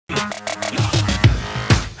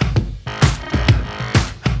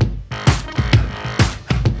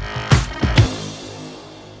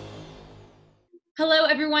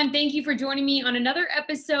everyone. Thank you for joining me on another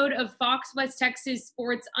episode of Fox West Texas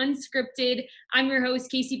Sports Unscripted. I'm your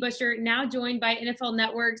host, Casey Buscher, now joined by NFL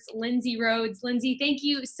Network's Lindsay Rhodes. Lindsay, thank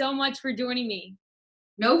you so much for joining me.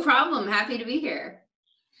 No problem. Happy to be here.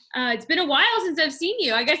 It's been a while since I've seen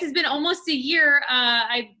you. I guess it's been almost a year.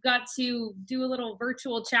 I got to do a little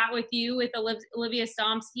virtual chat with you with Olivia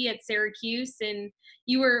Somsky at Syracuse, and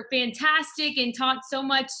you were fantastic and taught so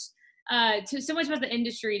much about the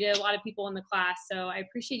industry to a lot of people in the class. So I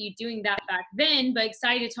appreciate you doing that back then, but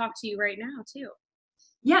excited to talk to you right now too.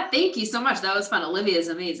 Yeah, thank you so much. That was fun. Olivia is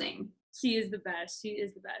amazing. She is the best. She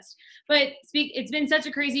is the best. But it's been such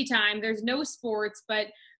a crazy time. There's no sports, but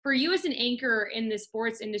for you as an anchor in the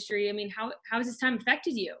sports industry, I mean, how has this time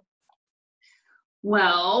affected you?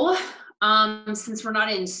 Well, since we're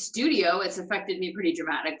not in studio, it's affected me pretty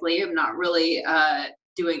dramatically. I'm not really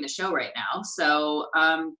doing the show right now. So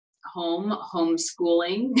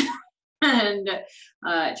homeschooling and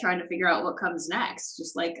trying to figure out what comes next,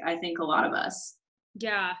 just like I think a lot of us.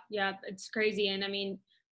 Yeah, it's crazy. And I mean,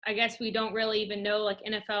 I guess we don't really even know, like,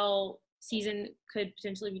 NFL season could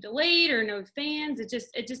potentially be delayed or no fans. It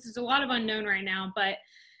just is a lot of unknown right now. But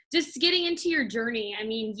just getting into your journey, I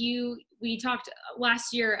mean, we talked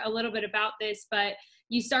last year a little bit about this, but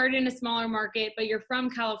you started in a smaller market, but you're from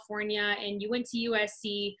California and you went to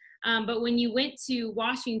USC. But when you went to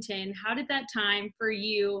Washington, how did that time for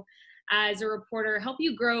you as a reporter help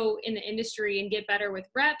you grow in the industry and get better with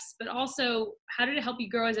reps? But also, how did it help you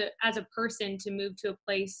grow as a person to move to a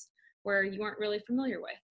place where you weren't really familiar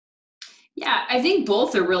with? Yeah, I think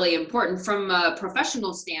both are really important. From a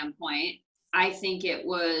professional standpoint, I think it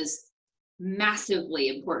was massively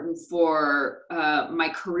important for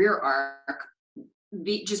my career arc,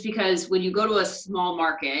 just because when you go to a small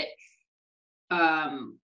market,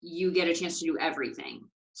 you get a chance to do everything.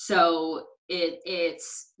 So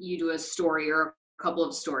it's you do a story or a couple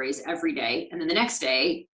of stories every day, and then the next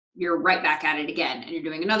day you're right back at it again, and you're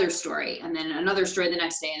doing another story, and then another story the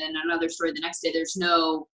next day, and then another story the next day. There's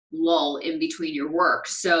no lull in between your work.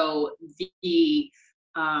 So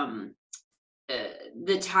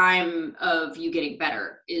the time of you getting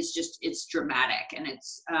better is it's dramatic, and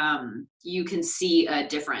it's you can see a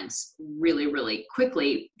difference really, really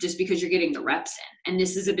quickly just because you're getting the reps in. And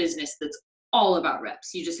this is a business that's all about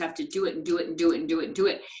reps. You just have to do it and do it and do it and do it and do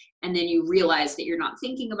it. And then you realize that you're not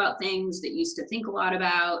thinking about things that you used to think a lot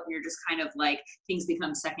about. And you're just kind of like, things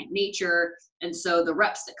become second nature. And so the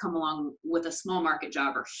reps that come along with a small market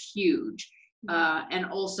job are huge. And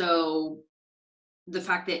also the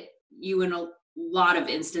fact that you, in a lot of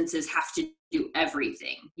instances, have to do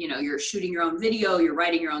everything. You know, you're shooting your own video, you're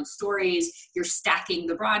writing your own stories, you're stacking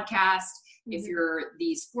the broadcast. If you're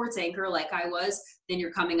the sports anchor like I was, then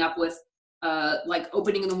you're coming up with like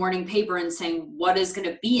opening the morning paper and saying, what is going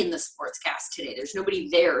to be in the sportscast today? There's nobody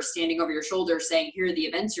there standing over your shoulder saying, here are the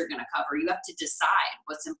events you're going to cover. You have to decide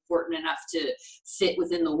what's important enough to fit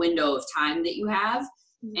within the window of time that you have.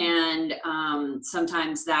 And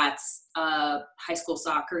sometimes that's a high school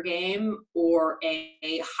soccer game or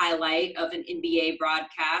a highlight of an NBA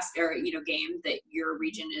broadcast or, game that your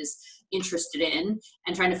region is interested in,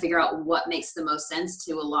 and trying to figure out what makes the most sense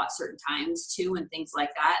to allot certain times to and things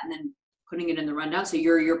like that. And then putting it in the rundown. So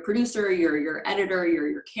you're your producer, you're your editor, you're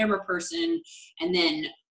your camera person, and then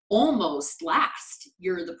almost last,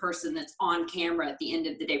 you're the person that's on camera at the end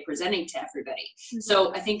of the day presenting to everybody.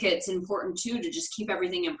 So I think it's important too to just keep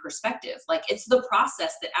everything in perspective. Like, it's the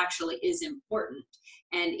process that actually is important.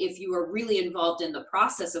 And if you are really involved in the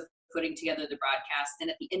process of putting together the broadcast, then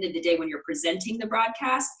at the end of the day, when you're presenting the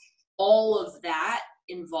broadcast, all of that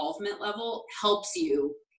involvement level helps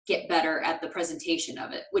you get better at the presentation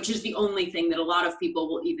of it, which is the only thing that a lot of people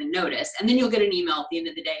will even notice. And then you'll get an email at the end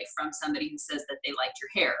of the day from somebody who says that they liked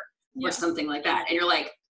your hair or something like that. And you're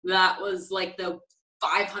like, that was like the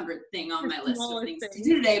 500th thing on my list of things to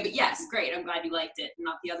do today. But yes, great. I'm glad you liked it,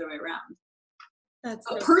 not the other way around. That's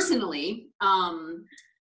personally,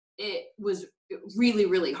 it was really,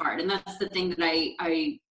 really hard. And that's the thing that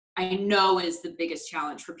I know is the biggest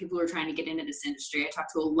challenge for people who are trying to get into this industry. I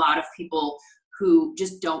talk to a lot of people who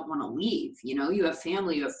just don't want to leave. You have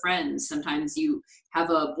family, you have friends. Sometimes you have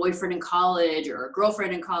a boyfriend in college or a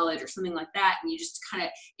girlfriend in college or something like that. And you just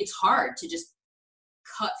it's hard to just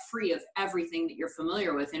cut free of everything that you're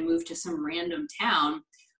familiar with and move to some random town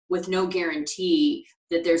with no guarantee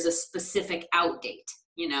that there's a specific out date.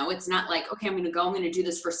 It's not like, okay, I'm going to do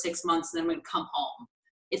this for 6 months and then I'm going to come home.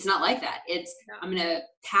 It's not like that. I'm going to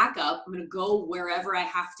pack up, I'm going to go wherever I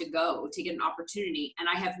have to go to get an opportunity. And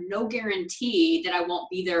I have no guarantee that I won't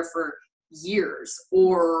be there for years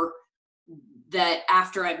or that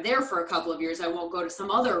after I'm there for a couple of years, I won't go to some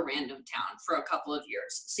other random town for a couple of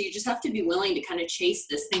years. So you just have to be willing to kind of chase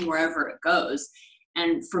this thing wherever it goes.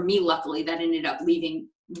 And for me, luckily, that ended up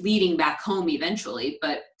leading back home eventually.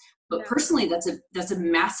 But personally, that's a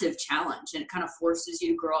massive challenge, and it kind of forces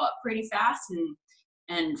you to grow up pretty fast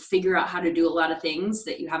and figure out how to do a lot of things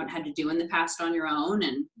that you haven't had to do in the past on your own.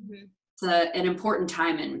 And it's an important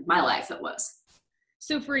time in my life. It was.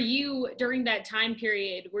 So for you during that time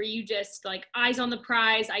period, were you just like eyes on the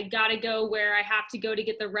prize? I got to go where I have to go to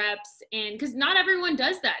get the reps. And because not everyone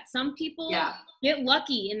does that. Some people get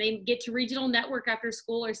lucky and they get to regional network after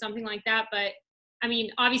school or something like that. But I mean,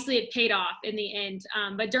 obviously it paid off in the end.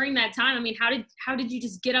 But during that time, I mean, how did you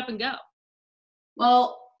just get up and go?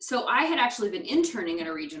 Well, so I had actually been interning at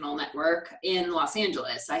a regional network in Los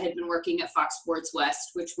Angeles. I had been working at Fox Sports West,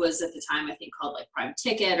 which was at the time, I think, called like Prime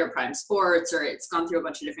Ticket or Prime Sports, or it's gone through a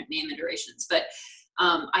bunch of different name iterations. But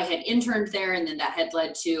I had interned there, and then that had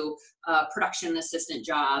led to a production assistant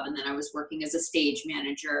job. And then I was working as a stage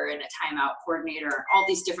manager and a timeout coordinator, all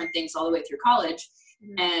these different things all the way through college.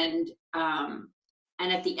 And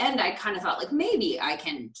at the end, I kind of thought, like, maybe I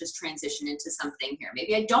can just transition into something here.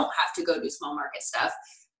 Maybe I don't have to go do small market stuff.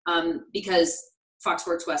 Because Fox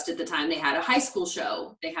Sports West at the time, they had a high school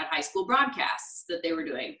show. They had high school broadcasts that they were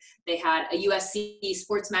doing. They had a USC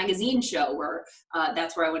sports magazine show where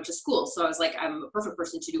that's where I went to school. So I was like, I'm a perfect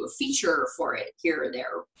person to do a feature for it here or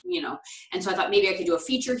there, you know. And so I thought maybe I could do a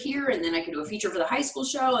feature here, and then I could do a feature for the high school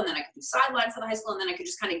show, and then I could do sideline for the high school, and then I could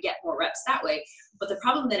just kind of get more reps that way. But the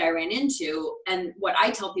problem that I ran into, and what I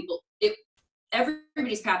tell people,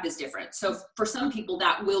 everybody's path is different. So for some people,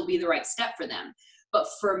 that will be the right step for them. But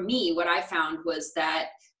for me, what I found was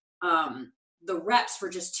that the reps were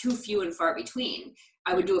just too few and far between.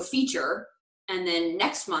 I would do a feature, and then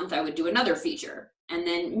next month I would do another feature. And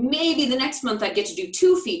then maybe the next month I'd get to do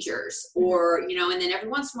 2 features, or, you know, and then every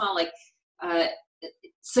once in a while, like,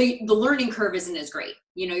 so the learning curve isn't as great.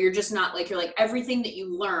 You know, you're just not like, you're like, everything that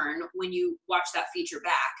you learn when you watch that feature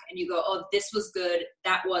back and you go, oh, this was good,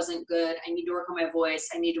 that wasn't good, I need to work on my voice,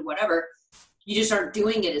 I need to whatever. You just aren't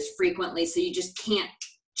doing it as frequently, so you just can't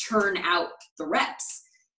churn out the reps.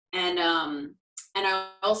 And I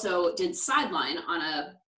also did sideline on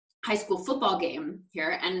a high school football game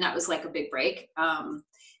here, and that was like a big break. And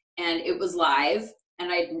it was live,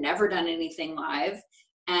 and I'd never done anything live,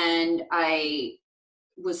 and I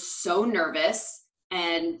was so nervous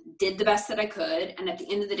and did the best that I could. And at the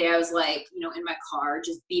end of the day, I was like, you know, in my car,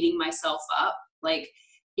 just beating myself up. Like,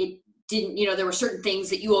 it didn't, you know, there were certain things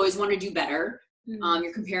that you always want to do better.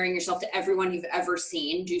 You're comparing yourself to everyone you've ever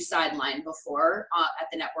seen do sideline before at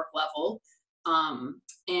the network level.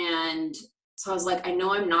 And so I was like, I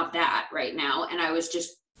know I'm not that right now. And I was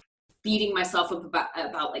just beating myself up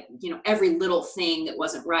about like, you know, every little thing that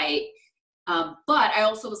wasn't right. But I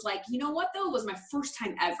also was like, you know what though, it was my first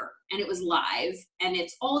time ever, and it was live, and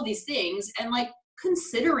it's all of these things. And like,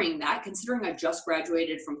 considering I just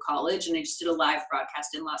graduated from college and I just did a live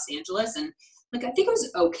broadcast in Los Angeles, and like, I think it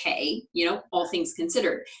was okay, you know, all things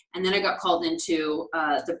considered. And then I got called into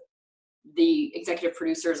the executive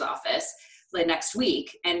producer's office the next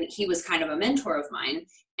week, and he was kind of a mentor of mine,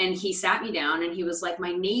 and he sat me down and he was like,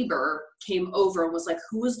 my neighbor came over and was like,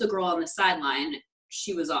 who was the girl on the sideline?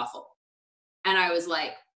 She was awful. And I was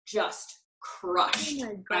like, just crushed. Oh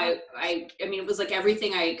my God. I mean, it was like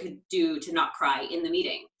everything I could do to not cry in the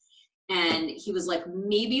meeting. And he was like,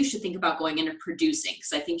 maybe you should think about going into producing,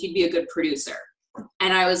 because I think you'd be a good producer.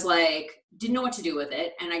 And I was like, didn't know what to do with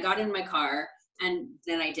it. And I got in my car, and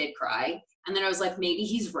then I did cry. And then I was like, maybe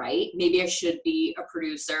he's right. Maybe I should be a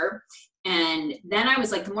producer. And then I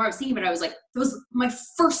was like, the more I was thinking about it, I was like, it was my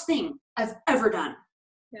first thing I've ever done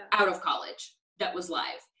out of college that was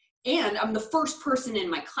live. And I'm the first person in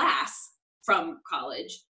my class from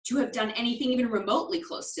college to have done anything even remotely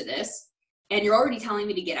close to this. And you're already telling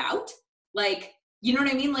me to get out? Like, you know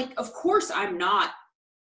what I mean? Like, of course I'm not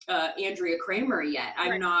Andrea Kramer yet.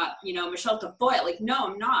 I'm not, you know, Michelle Tafoya. Like, no,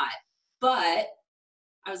 I'm not. But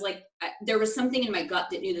I was like, there was something in my gut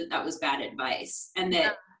that knew that that was bad advice. And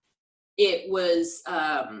that it was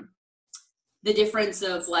the difference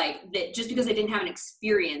of like, that just because I didn't have an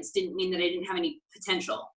experience didn't mean that I didn't have any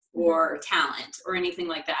potential or talent or anything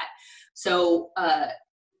like that. So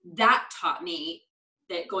that taught me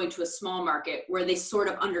that going to a small market where they sort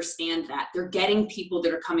of understand that they're getting people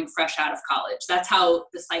that are coming fresh out of college. That's how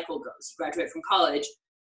the cycle goes. You graduate from college,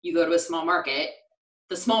 you go to a small market.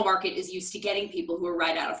 The small market is used to getting people who are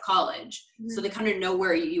right out of college. So they kind of know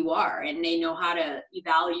where you are, and they know how to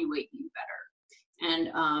evaluate you better.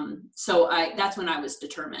 And so that's when I was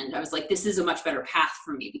determined. I was like, this is a much better path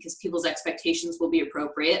for me because people's expectations will be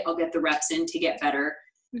appropriate. I'll get the reps in to get better.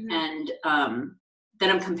 Mm-hmm. And then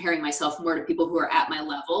I'm comparing myself more to people who are at my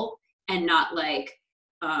level and not like,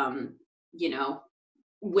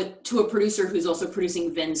 to a producer who's also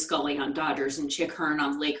producing Vin Scully on Dodgers and Chick Hearn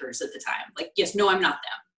on Lakers at the time. Like, yes, no, I'm not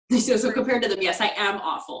them. So compared to them, yes, I am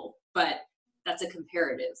awful, but that's a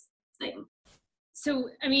comparative thing. So,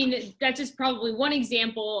 I mean, that's just probably one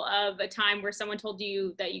example of a time where someone told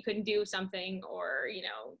you that you couldn't do something, or,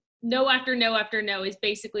 no after no after no is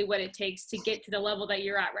basically what it takes to get to the level that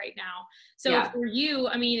you're at right now. So for you,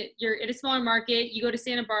 I mean, you're in a smaller market, you go to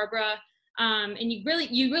Santa Barbara, and you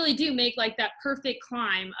really do make like that perfect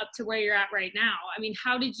climb up to where you're at right now. I mean,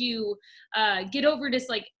 how did you get over just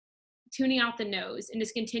like tuning out the no's and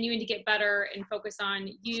just continuing to get better and focus on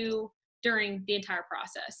you during the entire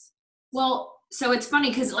process? Well, so it's funny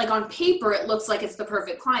because like on paper, it looks like it's the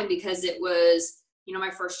perfect climb because it was, my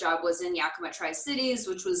first job was in Yakima Tri-Cities,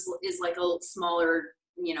 which is like a smaller,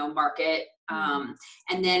 market.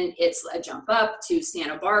 And then it's a jump up to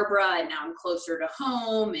Santa Barbara, and now I'm closer to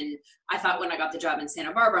home. And I thought when I got the job in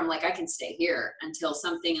Santa Barbara, I'm like, I can stay here until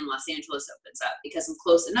something in Los Angeles opens up because I'm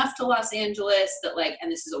close enough to Los Angeles that like, and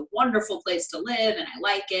this is a wonderful place to live and I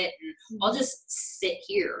like it. And I'll just sit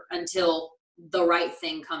here until the right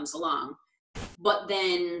thing comes along. But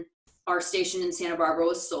then our station in Santa Barbara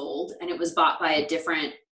was sold, and it was bought by a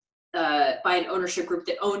different, by an ownership group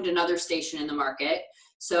that owned another station in the market.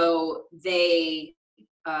 So they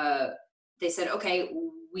said, okay,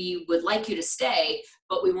 we would like you to stay,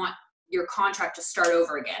 but we want your contract to start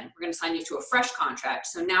over again. We're going to sign you to a fresh contract.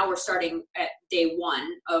 So now we're starting at day one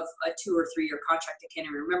of a 2 or 3 year contract. I can't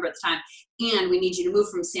even remember at the time. And we need you to move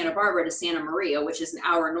from Santa Barbara to Santa Maria, which is an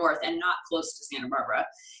hour north and not close to Santa Barbara.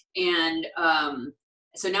 And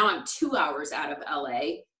so now I'm 2 hours out of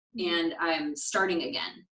LA and I'm starting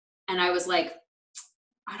again. And I was like,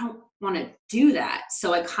 I don't want to do that.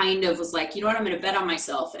 So I kind of was like, you know what, I'm going to bet on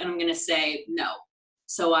myself and I'm going to say no.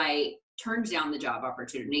 So I turned down the job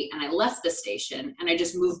opportunity and I left the station and I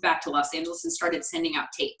just moved back to Los Angeles and started sending out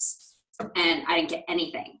tapes, and I didn't get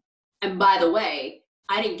anything. And by the way,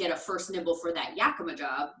 I didn't get a first nibble for that Yakima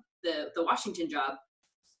job, the Washington job.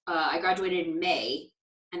 I graduated in May,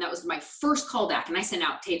 and that was my first call back, and I sent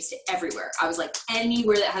out tapes to everywhere. I was like,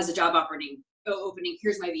 anywhere that has a job opening,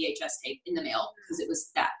 here's my VHS tape in the mail, because it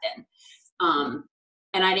was that then.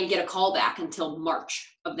 And I didn't get a call back until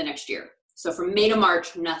March of the next year. So from May to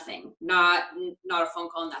March, nothing, not a phone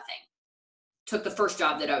call, nothing. Took the first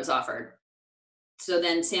job that I was offered. So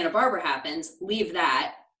then Santa Barbara happens, leave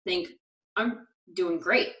that, think I'm doing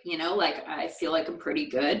great, like I feel like I'm pretty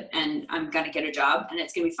good and I'm going to get a job and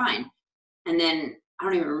it's going to be fine. And then I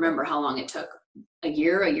don't even remember how long it took, a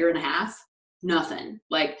year and a half, nothing.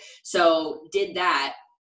 Like, so did that.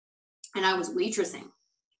 And I was waitressing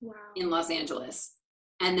in Los Angeles.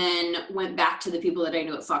 And then went back to the people that I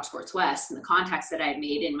knew at Fox Sports West and the contacts that I had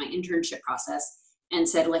made in my internship process and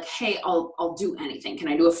said like, hey, I'll do anything. Can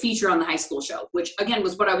I do a feature on the high school show? Which again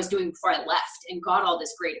was what I was doing before I left and got all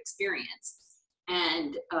this great experience.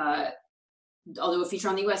 And I'll do a feature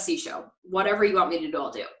on the USC show. Whatever you want me to do,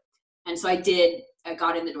 I'll do. And so I did. I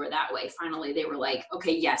got in the door that way. Finally, they were like,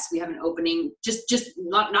 okay, yes, we have an opening. Just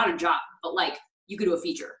not a job, but like you could do a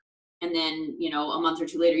feature. And then, a month or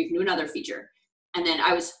two later, you can do another feature. And then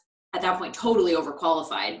I was at that point totally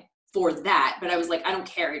overqualified for that. But I was like, I don't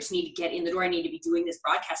care. I just need to get in the door. I need to be doing this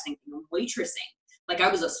broadcasting thing. I'm waitressing. Like I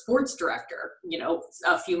was a sports director,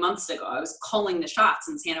 a few months ago. I was calling the shots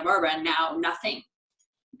in Santa Barbara and now nothing.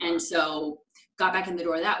 And so got back in the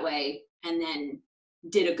door that way and then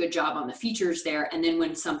did a good job on the features there. And then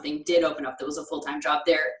when something did open up that was a full-time job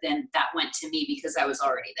there, then that went to me because I was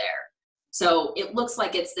already there. So it looks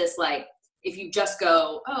like it's this like, if you just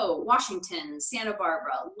go, oh, Washington, Santa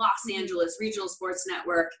Barbara, Los Angeles, Regional Sports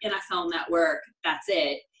Network, NFL Network, that's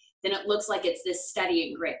it, then it looks like it's this steady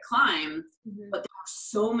and great climb. But there are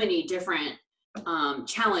so many different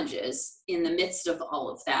challenges in the midst of all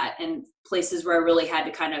of that and places where I really had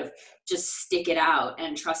to kind of just stick it out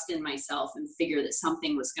and trust in myself and figure that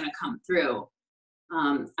something was going to come through.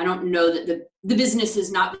 I don't know that the business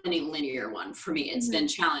has not been a linear one for me. It's been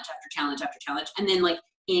challenge after challenge after challenge. And then like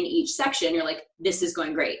in each section, you're like, this is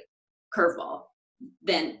going great. Curveball.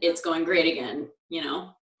 Then it's going great again,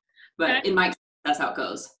 but in my case, that's how it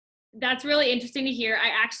goes. That's really interesting to hear. I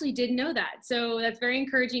actually didn't know that. So that's very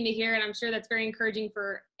encouraging to hear. And I'm sure that's very encouraging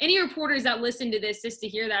for any reporters that listen to this, just to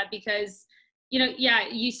hear that, because,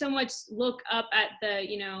 you so much look up at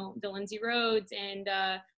the Lindsay Rhodes and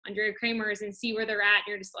Andrea Kramers and see where they're at. And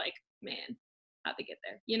you're just like, man, how to get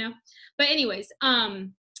there, you know? But anyways,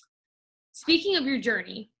 speaking of your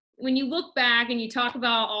journey, when you look back and you talk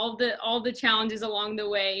about all the challenges along the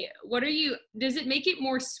way, does it make it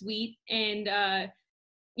more sweet and,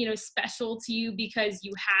 special to you because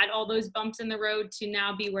you had all those bumps in the road to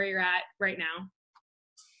now be where you're at right now?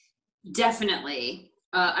 Definitely.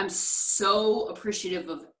 I'm so appreciative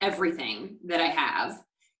of everything that I have.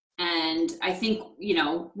 And I think,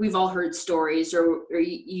 we've all heard stories or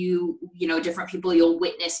different people, you'll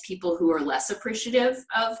witness people who are less appreciative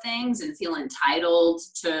of things and feel entitled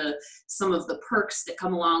to some of the perks that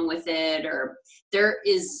come along with it. Or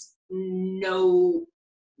there's been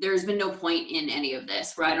no point in any of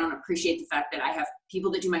this where I don't appreciate the fact that I have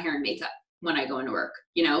people that do my hair and makeup when I go into work.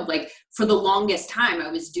 Like for the longest time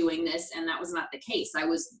I was doing this and that was not the case. I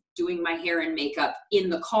was doing my hair and makeup in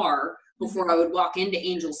the car before I would walk into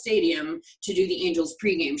Angel Stadium to do the Angels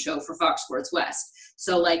pregame show for Fox Sports West.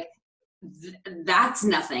 So like that's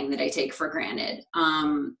nothing that I take for granted.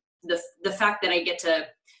 The fact that I get to,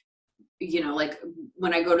 like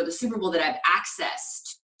when I go to the Super Bowl, that I have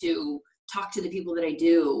access to talk to the people that I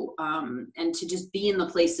do, and to just be in the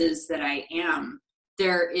places that I am,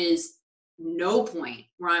 there is no point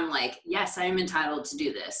where I'm like, yes, I am entitled to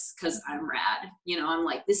do this because I'm rad. I'm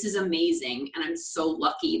like, this is amazing. And I'm so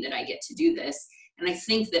lucky that I get to do this. And I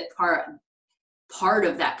think that part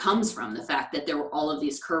of that comes from the fact that there were all of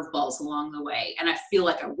these curveballs along the way. And I feel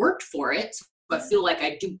like I worked for it. So I feel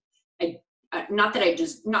like not that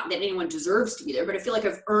anyone deserves to be there, but I feel like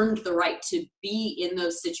I've earned the right to be in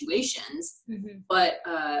those situations. Mm-hmm. But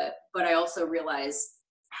I also realize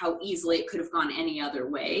how easily it could have gone any other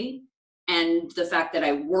way. And the fact that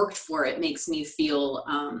I worked for it makes me feel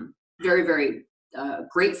very, very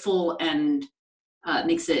grateful, and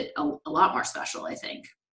makes it a lot more special, I think.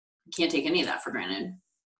 You can't take any of that for granted.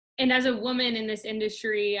 And as a woman in this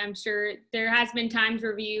industry, I'm sure there has been times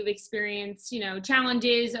where you've experienced,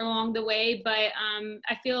 challenges along the way. But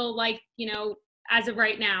I feel like, as of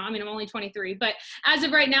right now, I'm only 23, but as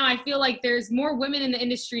of right now, I feel like there's more women in the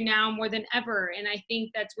industry now more than ever. And I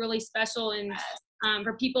think that's really special. And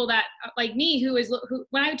for people that like me, who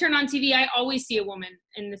when I turn on TV, I always see a woman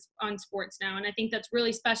on sports now. And I think that's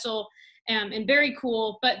really special and very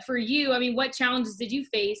cool. But for you, what challenges did you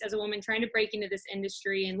face as a woman trying to break into this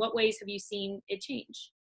industry, and what ways have you seen it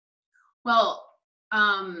change? Well,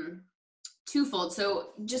 twofold. So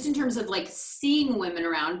just in terms of like seeing women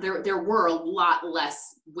around, there were a lot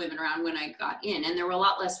less women around when I got in, and there were a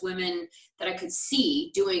lot less women that I could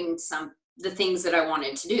see doing the things that I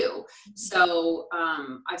wanted to do. So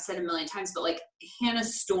I've said a million times, but like Hannah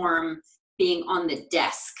Storm being on the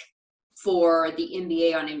desk for the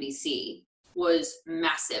NBA on NBC was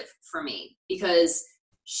massive for me, because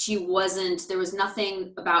there was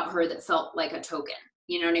nothing about her that felt like a token.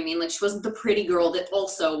 You know what I mean? Like she wasn't the pretty girl that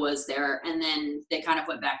also was there, and then they kind of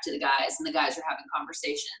went back to the guys and the guys were having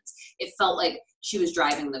conversations. It felt like she was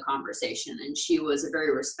driving the conversation, and she was a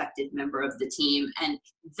very respected member of the team. And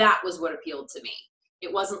that was what appealed to me.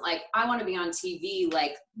 It wasn't like, I want to be on TV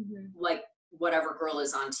like whatever girl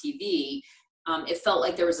is on TV. It felt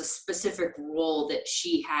like there was a specific role that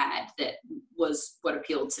she had that was what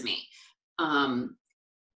appealed to me.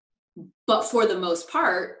 But for the most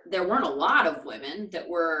part, there weren't a lot of women that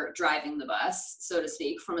were driving the bus, so to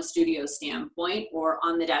speak, from a studio standpoint or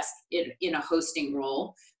on the desk in a hosting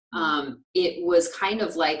role. It was kind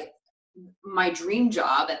of like my dream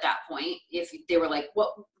job at that point. If they were like,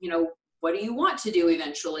 what do you want to do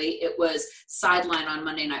eventually? It was sideline on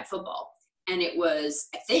Monday Night Football. And it was,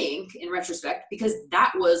 I think, in retrospect, because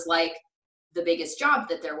that was like the biggest job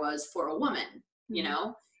that there was for a woman,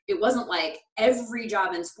 It wasn't like every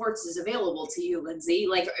job in sports is available to you, Lindsay,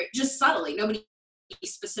 like just subtly. Nobody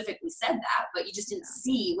specifically said that, but you just didn't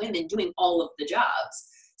see women doing all of the jobs.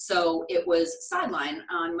 So it was sideline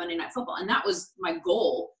on Monday Night Football. And that was my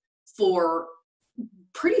goal for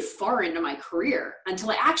pretty far into my career, until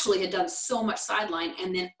I actually had done so much sideline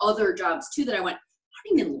and then other jobs too that I went, I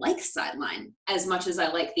don't even like sideline as much as I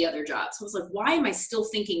like the other jobs. So I was like, why am I still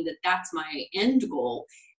thinking that that's my end goal?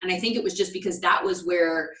 And I think it was just because that was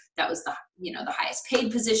the highest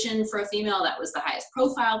paid position for a female. That was the highest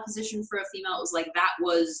profile position for a female. It was like, that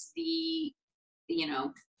was the,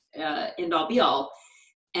 end all be all.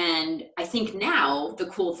 And I think now the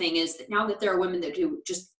cool thing is that now that there are women that do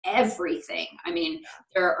just everything.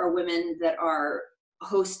 There are women that are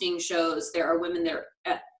hosting shows. There are women that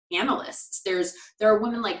are analysts. There are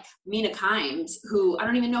women like Mina Kimes, who I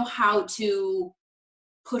don't even know how to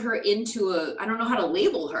put her into I don't know how to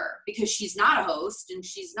label her, because she's not a host and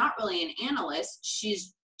she's not really an analyst.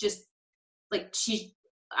 She's just like, she's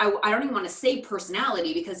I don't even want to say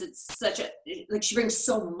personality, because it's such a, like, she brings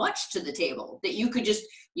so much to the table that you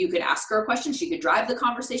could ask her a question. She could drive the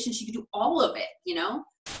conversation. She could do all of it, you know?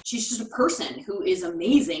 She's just a person who is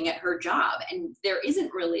amazing at her job, and there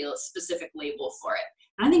isn't really a specific label for it.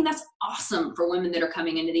 And I think that's awesome for women that are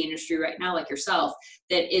coming into the industry right now, like yourself,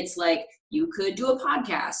 that it's like, you could do a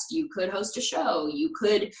podcast, you could host a show, you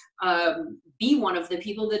could be one of the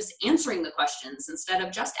people that's answering the questions instead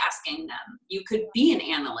of just asking them. You could be an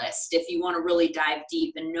analyst if you want to really dive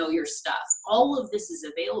deep and know your stuff. All of this is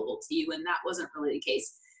available to you, and that wasn't really the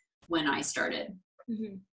case when I started.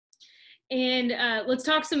 Mm-hmm. And let's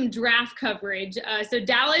talk some draft coverage. So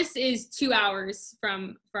Dallas is 2 hours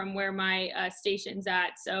from where my station's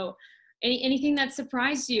at. So anything that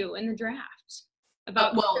surprised you in the draft?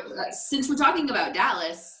 Since we're talking about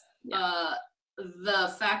Dallas,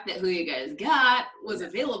 the fact that who you guys got was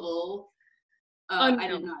available, I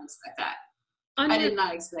did not expect that. I did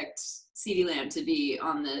not expect CeeDee Lamb to be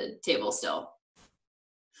on the table still.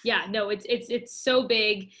 Yeah, no, it's so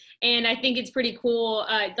big, and I think it's pretty cool.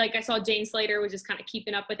 Like, I saw Jane Slater was just kind of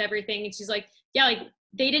keeping up with everything, and she's like, yeah, like,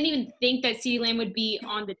 they didn't even think that CeeDee Lamb would be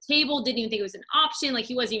on the table, didn't even think it was an option, like,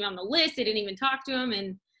 he wasn't even on the list, they didn't even talk to him,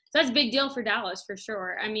 and so that's a big deal for Dallas for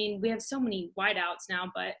sure. I mean, we have so many wideouts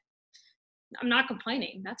now, but I'm not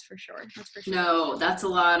complaining. That's for sure. No, that's a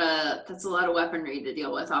lot of weaponry to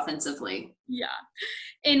deal with offensively. Yeah.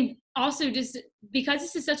 And also, just because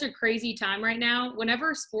this is such a crazy time right now,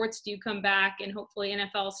 whenever sports do come back, and hopefully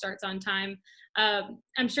NFL starts on time,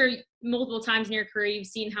 I'm sure multiple times in your career you've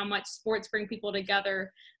seen how much sports bring people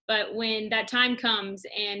together. But when that time comes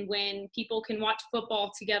and when people can watch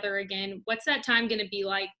football together again, what's that time going to be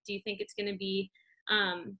like? Do you think it's going to be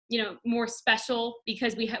more special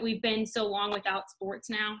because we've been so long without sports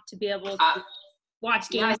now to be able to watch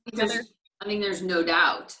games together? There's no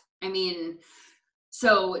doubt. I mean,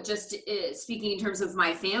 so just speaking in terms of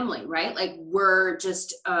my family, right? Like, we're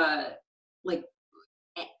just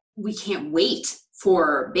we can't wait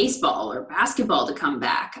for baseball or basketball to come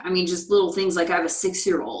back. I mean, just little things like, I have a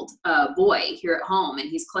 6-year-old boy here at home, and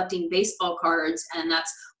he's collecting baseball cards, and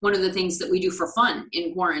that's one of the things that we do for fun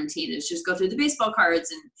in quarantine, is just go through the baseball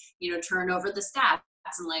cards and, turn over the stats,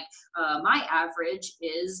 and like, my average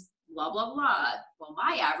is blah, blah, blah. Well,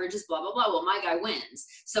 my average is blah, blah, blah. Well, my guy wins.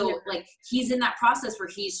 So like, he's in that process where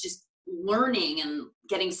he's just learning and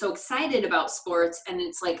getting so excited about sports. And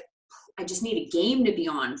it's like, I just need a game to be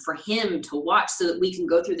on for him to watch so that we can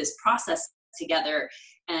go through this process together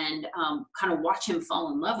and kind of watch him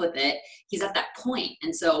fall in love with it. He's at that point.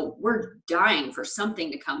 And so we're dying for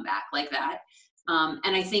something to come back like that.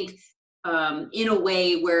 And I think in a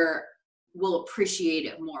way where we'll appreciate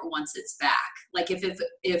it more once it's back. Like, if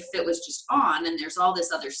it was just on and there's all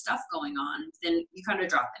this other stuff going on, then you kind of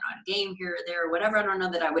drop in on a game here or there or whatever. I don't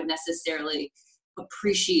know that I would necessarily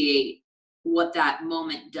appreciate what that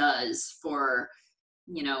moment does for,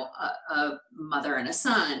 a mother and a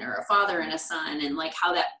son, or a father and a son, and like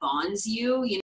how that bonds you,